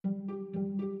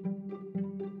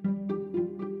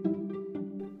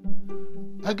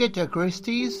Agatha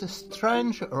Christie's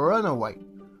Strange Runaway.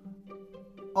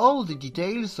 All the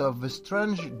details of the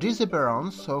strange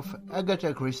disappearance of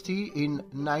Agatha Christie in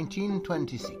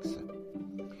 1926.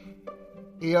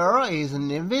 Here is an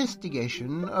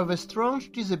investigation of a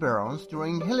strange disappearance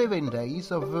during 11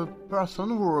 days of a person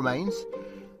who remains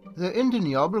the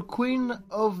undeniable queen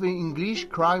of the English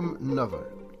crime novel.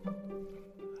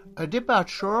 A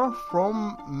departure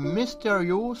from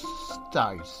mysterious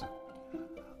styles.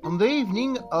 On the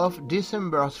evening of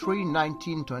December 3,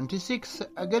 1926,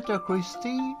 Agatha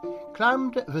Christie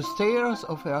climbed the stairs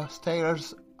of her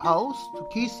stairs house to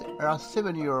kiss her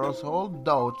 7-year-old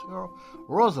daughter,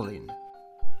 Rosalind.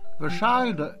 The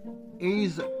child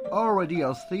is already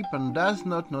asleep and does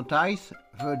not notice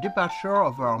the departure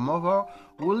of her mother,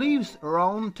 who leaves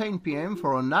around 10 p.m.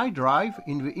 for a night drive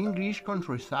in the English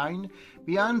countryside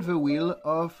behind the wheel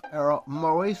of her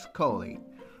Morris collie.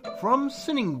 From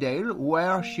Sunningdale,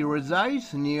 where she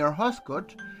resides near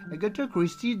Oscott, Agatha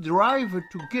Christie drives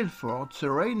to Guildford,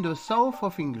 Surrey, in the south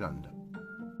of England.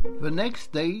 The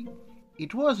next day,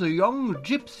 it was a young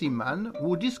gypsy man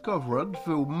who discovered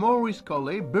the Morris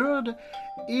collie buried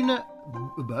in a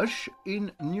bush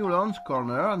in Newlands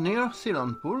corner near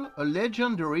Ceylon Pool, a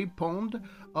legendary pond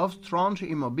of strange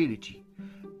immobility.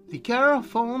 The car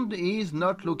found is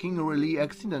not looking really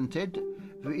accidented.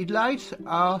 The headlights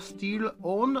are still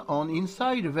on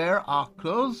inside there are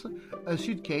clothes, a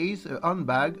suitcase, a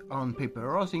handbag, and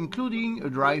papers, including a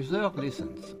driver's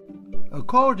license.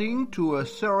 According to a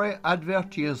Surrey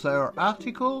Advertiser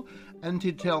article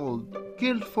entitled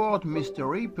Guildford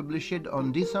Mystery, published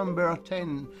on December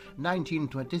 10,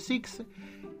 1926,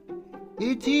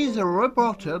 it is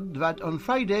reported that on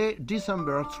Friday,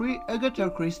 December 3, Agatha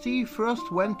Christie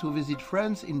first went to visit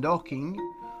friends in Dorking,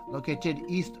 located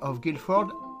east of Guildford,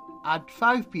 at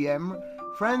 5 p.m.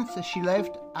 Friends she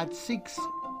left at 6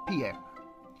 p.m.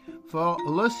 For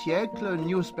Le Siècle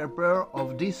newspaper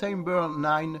of December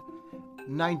 9,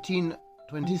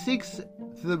 1926,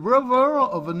 the brother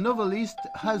of a novelist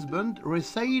husband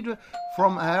received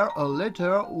from her a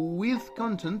letter with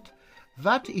content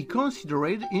that he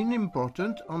considered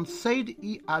unimportant and said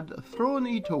he had thrown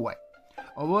it away.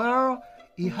 However,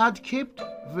 he had kept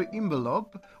the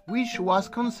envelope, which was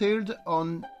concealed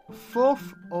on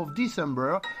 4th of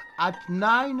December at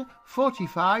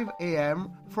 9:45 a.m.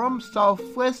 from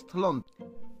southwest London.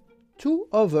 2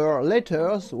 other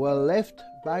letters were left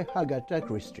by Agatha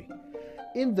Christie.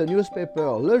 In the newspaper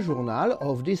Le Journal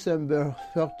of December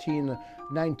 13,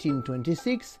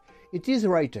 1926, it is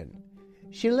written,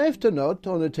 "She left a note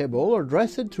on a table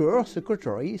addressed to her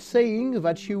secretary, saying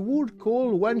that she would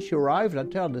call when she arrived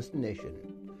at her destination."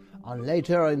 And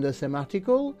later in the same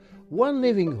article, when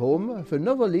leaving home, the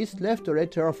novelist left a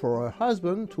letter for her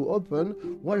husband to open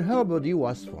when her body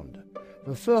was found.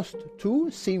 The first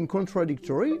 2 seem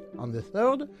contradictory, and the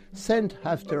third, sent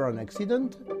after an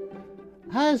accident,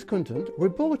 has content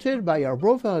reported by her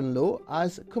brother-in-law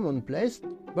as commonplace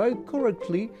but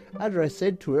correctly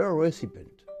addressed to her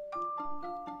recipient.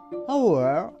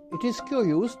 However, it is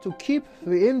curious to keep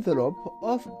the envelope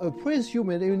of a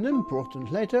presumed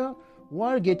unimportant letter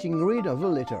while getting rid of the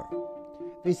letter.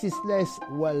 This is less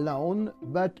well known,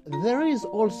 but there is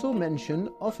also mention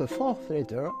of a 4th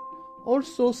letter,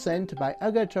 also sent by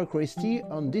Agatha Christie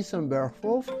on December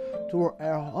 4th to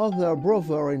her other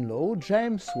brother-in-law,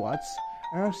 James Watts,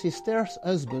 her sister's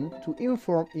husband, to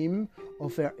inform him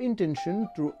of her intention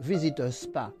to visit a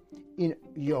spa in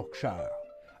Yorkshire.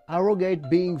 Harrogate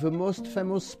being the most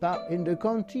famous spa in the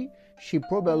county, she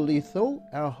probably thought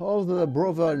her other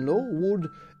brother-in-law would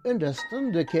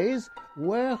understand the case,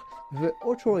 where the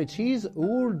authorities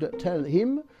would tell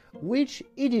him, which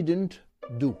he didn't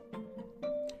do.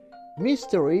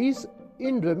 Mysteries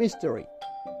in the mystery.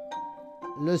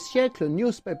 Le Siècle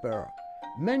newspaper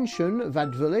mentioned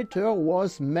that the letter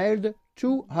was mailed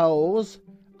 2 hours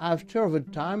after the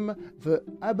time the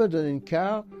abandoned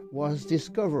car was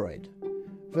discovered.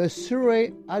 The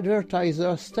Surrey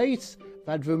Advertiser states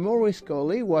that the Morris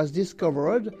collie was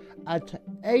discovered at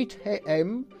 8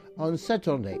 a.m. on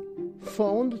Saturday,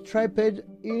 found trapped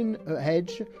in a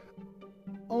hedge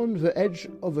on the edge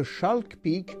of a chalk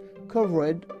peak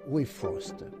covered with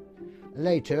frost.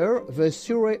 Later, the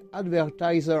Surrey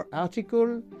Advertiser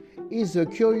article is a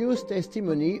curious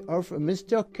testimony of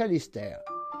Mr. Callister.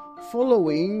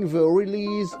 Following the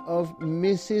release of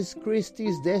Mrs.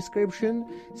 Christie's description,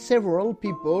 several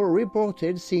people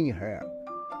reported seeing her.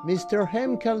 Mr.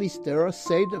 M. Callister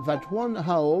said that 1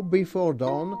 hour before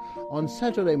dawn on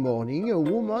Saturday morning, a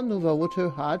woman without a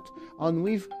hat and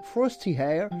with frosty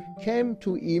hair came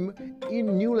to him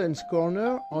in Newlands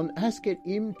corner and asked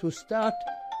him to start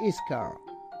his car.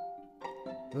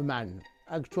 the man,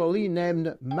 actually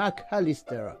named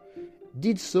McAllister,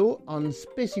 did so and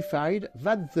specified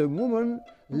that the woman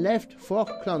left for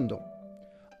London.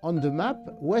 On the map,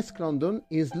 West London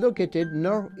is located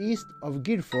northeast of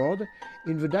Guildford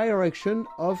in the direction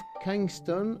of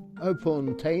Kingston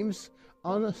upon Thames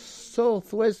and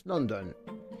southwest London.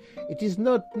 It is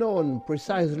not known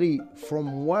precisely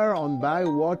from where and by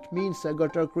what means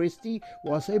Agatha Christie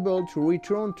was able to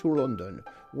return to London,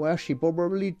 where she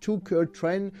probably took a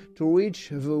train to reach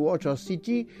the Water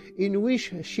City, in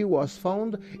which she was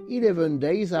found 11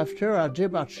 days after her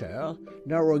departure,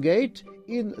 Narrowgate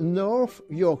in North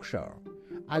Yorkshire.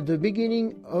 At the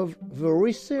beginning of the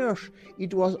research,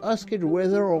 it was asked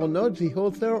whether or not the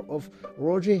author of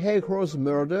Roger Ackroyd's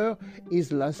Murder,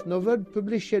 his last novel,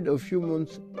 published a few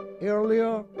months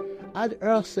earlier, had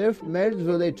herself mailed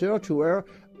the letter to her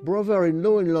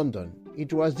brother-in-law in London.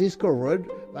 It was discovered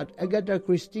that Agatha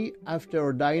Christie, after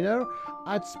a dinner,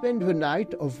 had spent the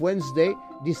night of Wednesday,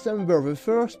 December the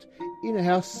 1st, in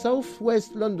her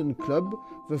southwest London club,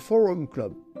 the Forum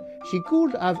Club. She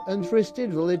could have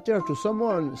entrusted the letter to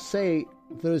someone, say,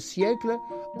 the Siècle,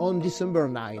 on December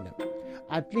 9.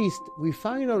 At least we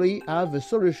finally have a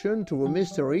solution to the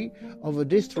mystery of a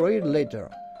destroyed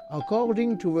letter.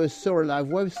 According to the Surlife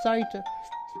website,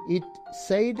 it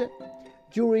said,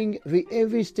 during the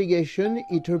investigation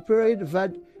it appeared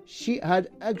that she had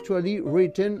actually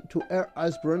written to her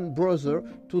husband's brother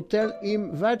to tell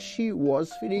him that she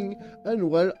was feeling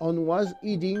unwell and was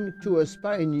heading to a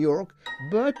spa in New York,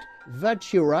 but that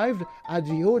she arrived at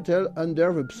the hotel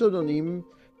under the pseudonym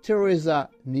Teresa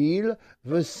Neal,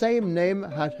 the same name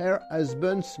as her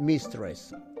husband's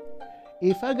mistress.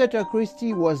 If Agatha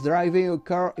Christie was driving a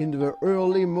car in the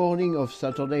early morning of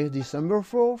Saturday, December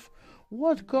 4th,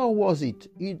 what car was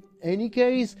it? In any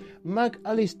case,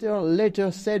 McAllister later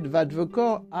said that the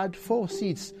car had 4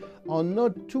 seats and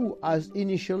not 2 as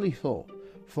initially thought.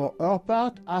 For her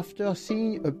part, after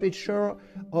seeing a picture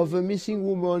of a missing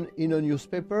woman in a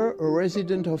newspaper, a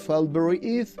resident of Albury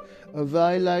Heath, a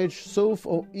village south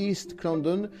of East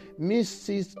London,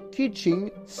 Mrs.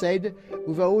 Kitching said,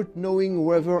 without knowing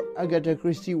whether Agatha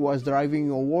Christie was driving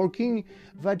or walking,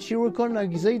 that she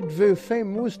recognized the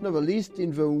famous novelist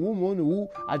in the woman who,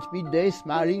 at midday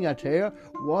smiling at her,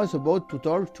 was about to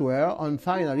talk to her and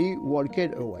finally walked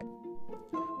away.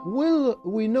 Will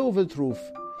we know the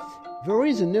truth? There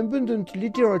is an abundant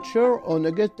literature on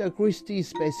Agatha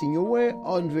Christie's passing away,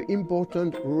 on the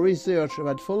important research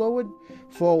that followed,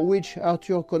 for which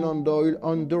Arthur Conan Doyle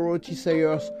and Dorothy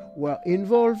Sayers were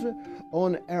involved,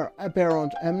 on her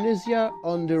apparent amnesia,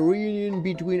 on the reunion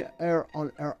between her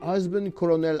and her husband,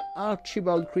 Colonel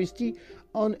Archibald Christie,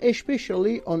 and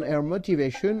especially on her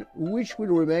motivation, which will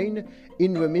remain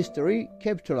in the mystery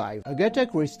kept alive. Agatha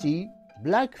Christie,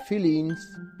 Black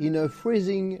Feelings in a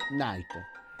Freezing Night.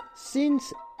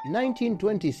 Since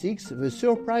 1926, the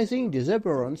surprising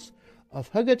disappearance of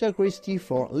Agatha Christie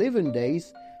for 11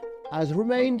 days has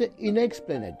remained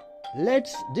unexplained.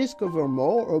 Let's discover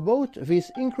more about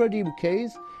this incredible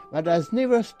case that has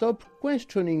never stopped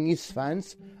questioning its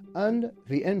fans and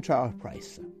the entire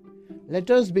press. Let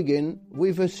us begin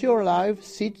with a Surlife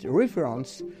site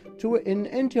reference to an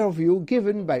interview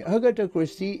given by Agatha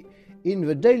Christie in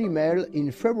the Daily Mail in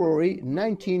February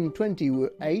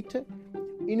 1928,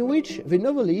 in which the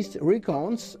novelist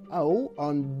recounts how,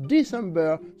 on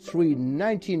December 3,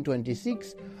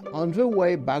 1926, on the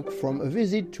way back from a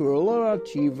visit to a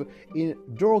relative in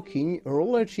Dorking, a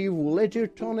relative who later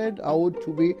turned out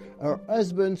to be her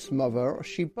husband's mother,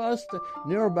 she passed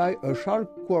nearby a shark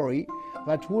quarry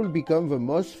that would become the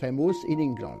most famous in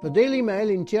England. The Daily Mail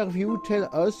interview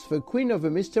tells us the Queen of the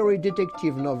Mystery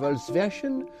Detective novel's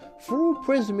version through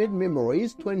presumed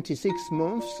memories 26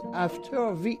 months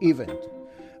after the event.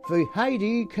 The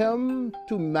idea came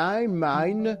to my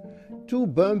mind to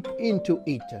bump into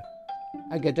it,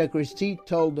 Agatha Christie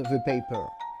told the paper.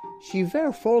 She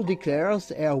therefore declares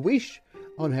her wish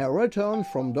on her return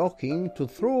from Dorking to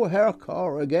throw her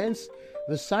car against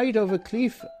the side of a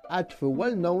cliff at the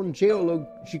well-known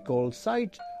geological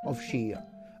site of Sheer.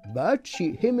 But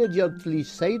she immediately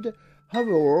said,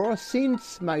 however,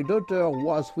 since my daughter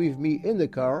was with me in the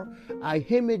car, I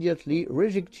immediately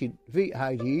rejected the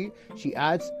idea. She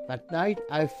adds, that night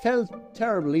I felt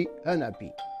terribly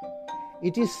unhappy.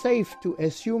 It is safe to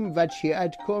assume that she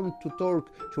had come to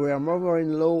talk to her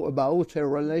mother-in-law about her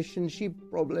relationship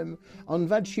problem and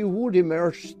that she would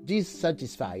emerge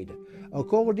dissatisfied.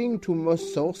 According to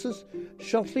most sources,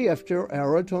 shortly after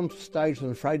her return to Styles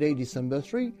on Friday, December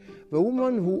 3, the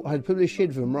woman who had published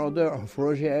The Murder of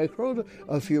Roger Ackroyd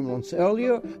a few months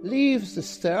earlier leaves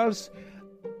Styles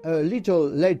a little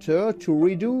later to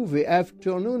redo the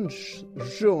afternoon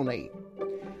journey.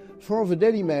 For the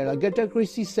Daily Mail, Agatha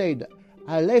Christie said,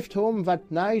 "I left home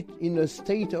that night in a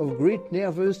state of great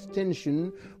nervous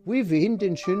tension with the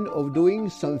intention of doing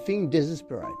something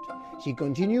desperate." She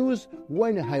continues,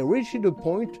 "When I reached a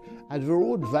point at the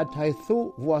road that I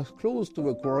thought was close to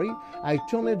the quarry, I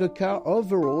turned the car off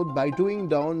the road by going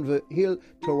down the hill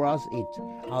towards it.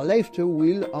 I left the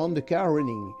wheel on the car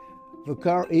running. The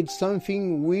car hit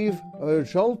something with a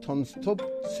jolt and stopped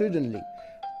suddenly.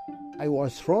 I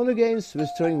was thrown against the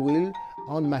steering wheel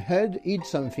and my head hit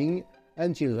something.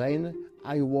 Until then,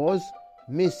 I was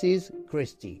Mrs.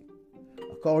 Christie."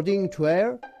 According to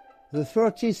her, the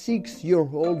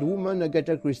 36-year-old woman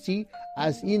Agatha Christie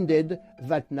has ended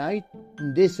that night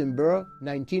in December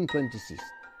 1926.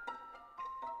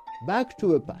 Back to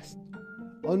the past.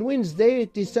 On Wednesday,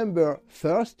 December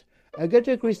 1st,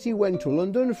 Agatha Christie went to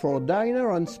London for a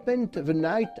dinner and spent the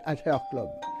night at her club.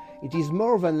 It is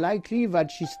more than likely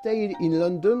that she stayed in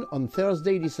London on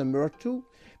Thursday, December 2,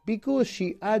 because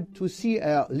she had to see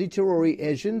her literary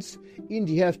agents in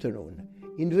the afternoon.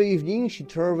 In the evening, she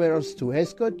travels to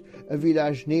Escott, a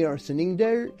village near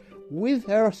Sunningdale, with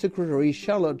her secretary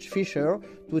Charlotte Fisher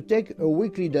to take a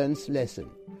weekly dance lesson.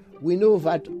 We know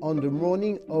that on the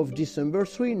morning of December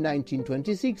 3,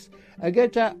 1926,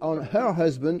 Agatha and her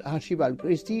husband Archibald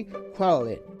Christie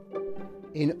quarreled.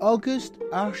 In August,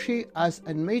 Archie has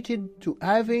admitted to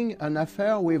having an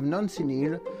affair with Nancy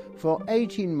Neal for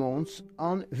 18 months,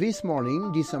 and this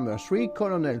morning, December 3,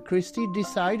 Colonel Christie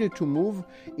decided to move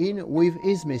in with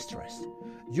his mistress.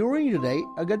 During the day,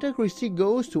 Agatha Christie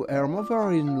goes to her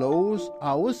mother-in-law's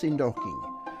house in Dorking.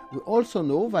 We also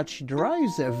know that she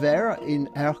drives there in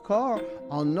her car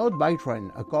and not by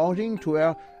train, according to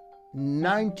her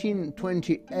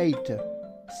 1928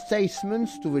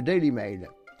 statements to the Daily Mail.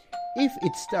 If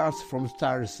it starts from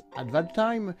Styles at that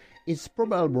time, its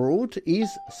probable route is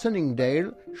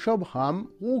Sunningdale, Shobham,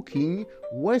 Woking,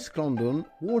 West London,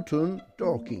 Wotton,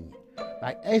 Dorking.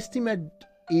 My estimate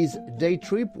is day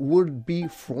trip would be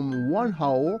from 1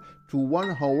 hour to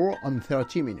 1 hour and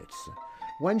 30 minutes.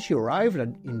 When she arrived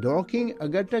in Dorking,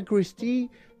 Agatha Christie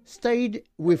stayed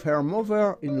with her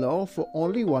mother-in-law for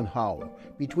only 1 hour,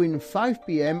 between 5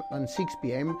 p.m. and 6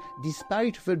 p.m.,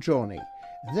 despite the journey.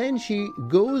 Then she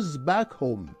goes back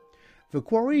home. The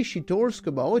quarry she talks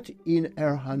about in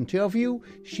her interview,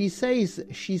 she says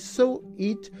she saw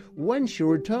it when she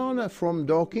returned from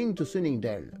Dorking to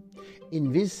Sunningdale.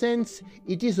 In this sense,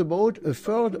 it is about a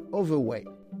third of the way.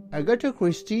 Agatha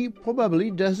Christie probably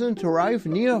doesn't arrive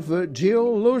near the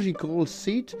geological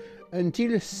site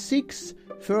until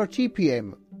 6:30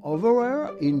 p.m. Over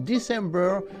here, in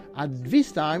December, at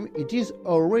this time, it is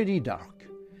already dark.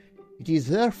 It is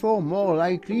therefore more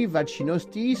likely that she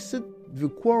noticed the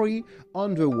quarry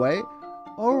on the way,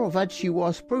 or that she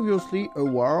was previously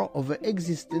aware of the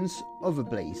existence of the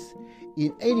place.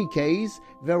 In any case,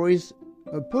 there is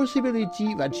a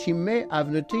possibility that she may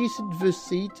have noticed the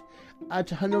site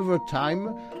at another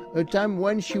time, a time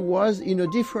when she was in a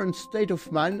different state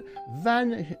of mind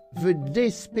than the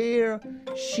despair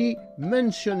she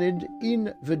mentioned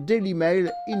in the Daily Mail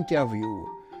interview.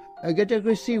 Agatha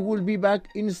Christie will be back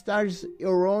in Styles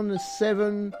around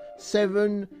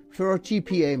 7:30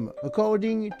 p.m.,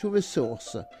 according to the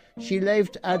source. She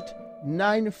left at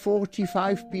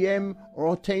 9:45 p.m.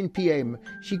 or 10 p.m.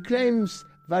 She claims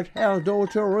that her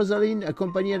daughter Rosalind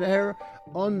accompanied her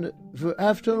on the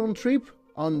afternoon trip,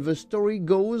 and the story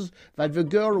goes that the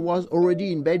girl was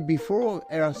already in bed before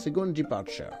her second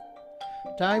departure.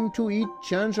 Time to eat,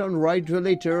 change and write the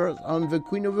letters on the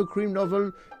Queen of the Cream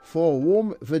novel, for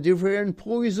whom the different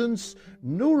poisons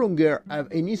no longer have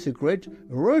any secret,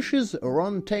 rushes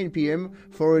around 10 p.m.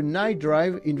 for a night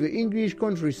drive in the English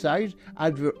countryside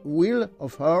at the will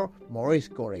of her Maurice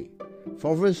Corey,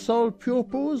 for the sole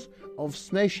purpose of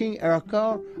smashing her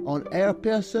car and her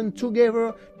person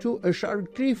together to a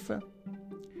sharp cliff.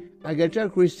 Agatha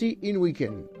Christie in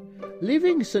weekend.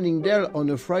 Leaving Sunningdale on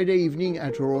a Friday evening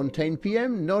at around 10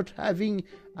 p.m., not having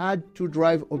had to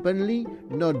drive openly,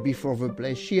 not before the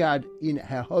place she had, in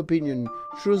her opinion,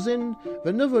 chosen,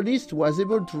 the novelist was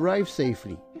able to drive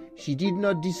safely. She did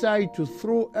not decide to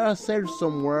throw herself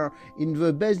somewhere in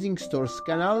the Basingstoke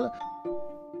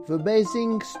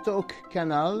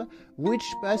Canal,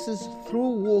 which passes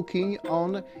through Woking,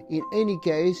 and in any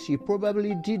case she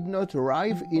probably did not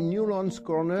arrive in Newlands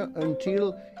Corner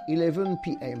until 11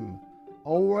 p.m.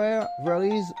 However, there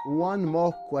is one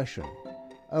more question.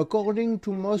 According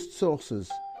to most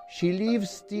sources, she leaves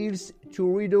Styles to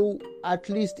Rideau, at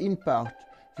least in part,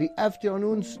 the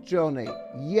afternoon's journey.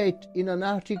 Yet, in an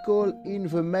article in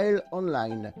the Mail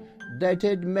Online,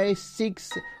 dated May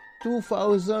 6,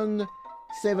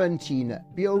 2017,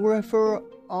 biographer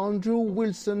Andrew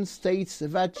Wilson states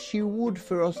that she would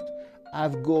first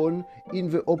have gone in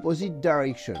the opposite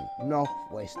direction,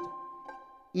 northwest.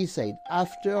 He said,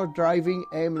 after driving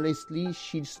aimlessly,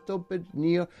 she stopped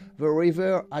near the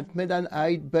river at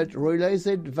midnight, but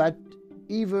realized that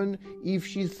even if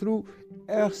she threw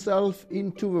herself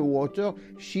into the water,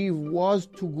 she was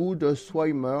too good a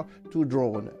swimmer to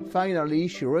drown. Finally,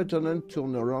 she returned to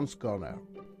Newlands Corner.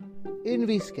 In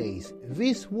this case,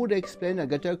 this would explain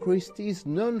Agatha Christie's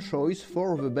non-choice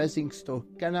for the Basingstoke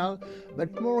Canal,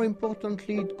 but more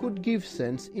importantly, it could give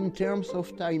sense in terms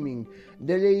of timing,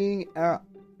 delaying her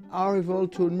arrival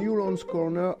to Newlands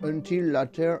Corner until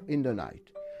later in the night.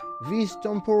 This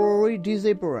temporary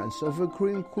disappearance of the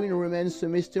Cream Queen remains a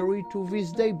mystery to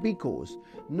this day because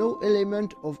no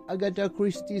element of Agatha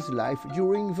Christie's life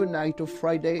during the night of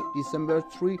Friday, December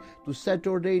 3 to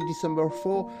Saturday, December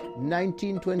 4,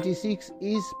 1926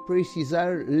 is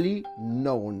precisely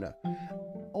known.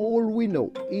 All we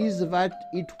know is that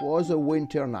it was a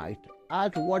winter night.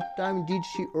 At what time did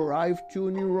she arrive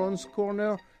to Newlands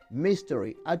Corner?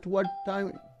 Mystery. At what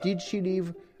time did she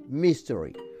leave?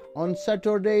 Mystery. On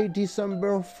Saturday,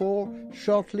 December 4,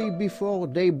 shortly before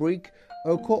daybreak,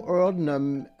 a cohort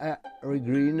named Harry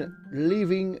Green,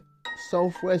 living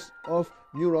southwest of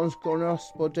Newlands Corner,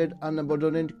 spotted an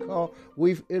abandoned car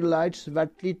with headlights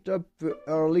that lit up the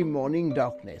early morning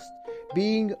darkness.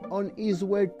 Being on his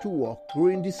way to work,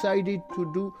 Green decided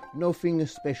to do nothing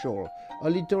special. A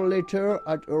little later,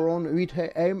 at around 8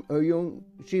 a.m., a young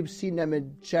gypsy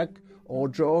named Jack or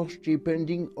George,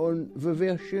 depending on the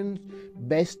version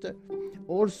best,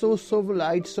 also saw the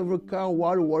lights of the car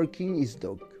while walking his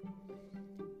dog.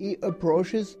 He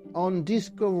approaches and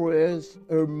discovers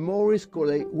a Morris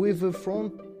collie with the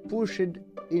front pushed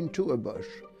into a bush.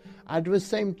 At the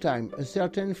same time, a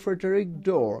certain Frederick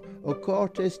Dorr, a car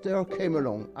tester, came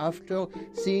along. After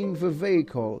seeing the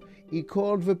vehicle, he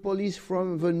called the police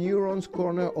from the Newlands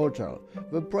Corner Hotel.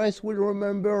 The press will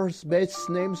remember Bates'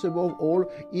 names above all,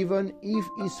 even if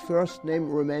his first name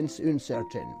remains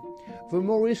uncertain. The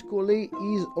Morris Collie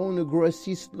is on a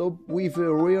grassy slope with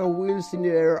the rear wheels in the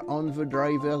air and the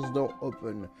driver's door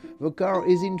open. The car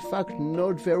is in fact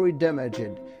not very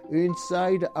damaged.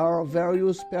 Inside are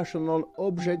various personal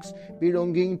objects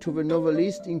belonging to the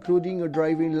novelist, including a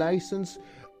driving license,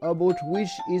 about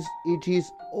which it is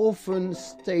often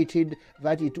stated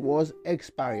that it was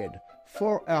expired.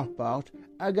 For her part,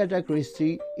 Agatha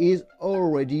Christie is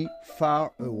already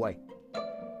far away.